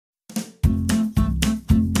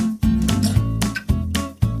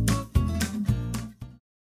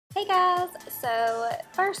guys, so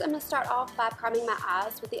first I'm going to start off by priming my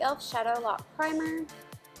eyes with the e.l.f. Shadow Lock Primer.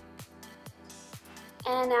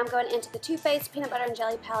 And now I'm going into the Too Faced Peanut Butter and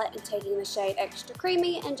Jelly palette and taking the shade Extra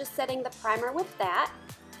Creamy and just setting the primer with that.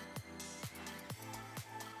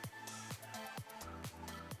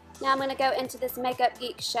 Now I'm going to go into this Makeup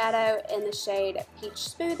Geek shadow in the shade Peach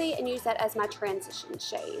Smoothie and use that as my transition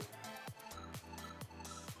shade.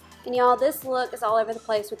 And y'all, this look is all over the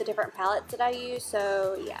place with the different palettes that I use,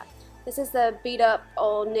 so yeah. This is the beat up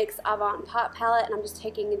old NYX Avant Pop palette, and I'm just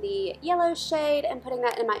taking the yellow shade and putting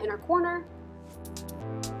that in my inner corner.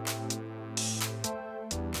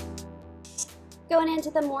 Going into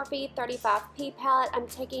the Morphe 35P palette, I'm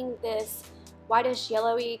taking this whitish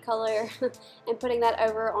yellowy color and putting that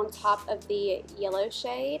over on top of the yellow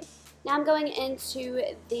shade. Now I'm going into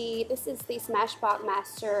this is the Smashbox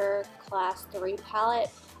Master Class 3 palette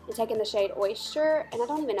and taking the shade Oyster, and I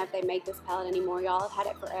don't even know if they make this palette anymore, y'all. I've had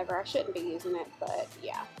it forever. I shouldn't be using it, but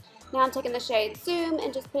yeah. Now I'm taking the shade Zoom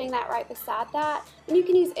and just putting that right beside that, and you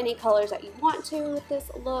can use any colors that you want to with this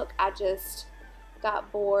look. I just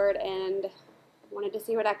got bored and wanted to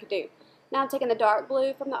see what I could do. Now I'm taking the dark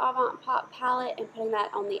blue from the Avant Pop palette and putting that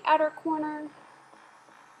on the outer corner.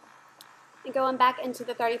 And going back into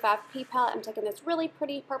the 35P palette, I'm taking this really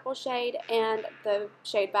pretty purple shade and the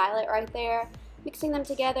shade Violet right there, mixing them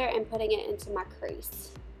together and putting it into my crease.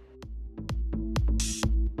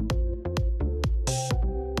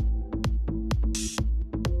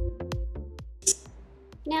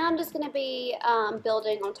 Now I'm just going to be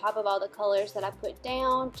building on top of all the colors that I put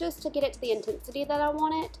down just to get it to the intensity that I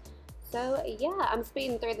want it. So yeah, I'm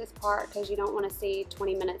speeding through this part because you don't want to see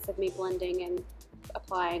 20 minutes of me blending and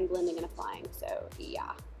applying, blending and applying, so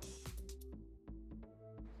yeah.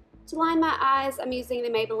 To line my eyes, I'm using the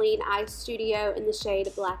Maybelline Eye Studio in the shade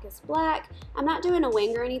Blackest Black. I'm not doing a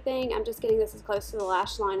wing or anything, I'm just getting this as close to the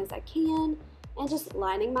lash line as I can and just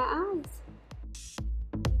lining my eyes.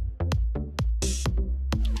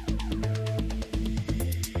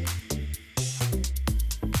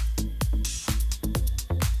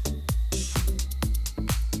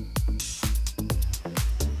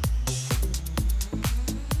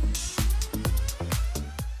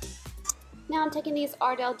 Now I'm taking these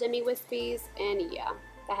Ardell Demi Wispies, and yeah,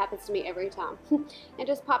 that happens to me every time, and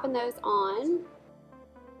just popping those on.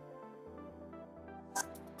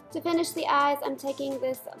 To finish the eyes, I'm taking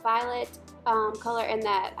this violet color in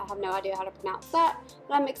that, I have no idea how to pronounce that,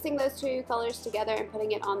 but I'm mixing those two colors together and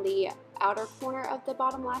putting it on the outer corner of the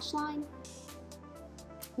bottom lash line.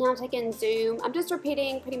 Now I'm taking Zoom. I'm just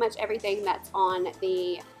repeating pretty much everything that's on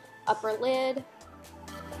the upper lid.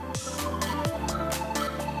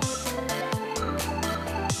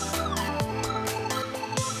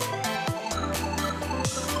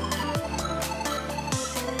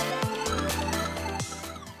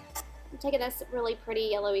 Taking this really pretty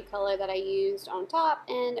yellowy color that I used on top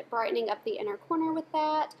and brightening up the inner corner with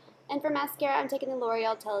that. And for mascara, I'm taking the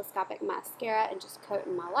L'Oreal Telescopic Mascara and just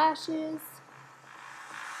coating my lashes.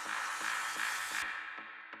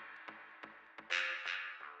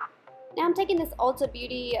 Now I'm taking this Ulta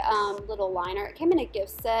Beauty little liner. It came in a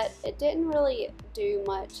gift set. It didn't really do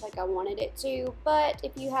much like I wanted it to, but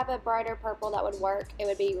if you have a brighter purple that would work, it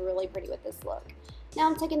would be really pretty with this look. Now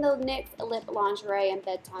I'm taking the NYX Lip Lingerie and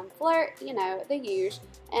Bedtime Flirt, you know, the huge,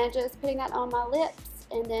 and just putting that on my lips,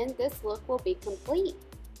 and then this look will be complete.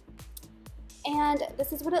 And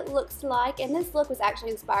this is what it looks like, and this look was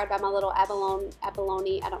actually inspired by my little abalone,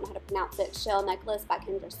 I don't know how to pronounce it, shell necklace by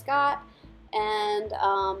Kendra Scott. And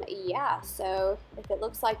yeah, so if it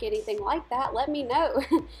looks like anything like that, let me know.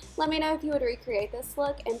 Let me know if you would recreate this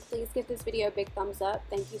look, and please give this video a big thumbs up.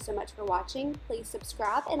 Thank you so much for watching. Please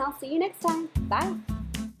subscribe, and I'll see you next time. Bye.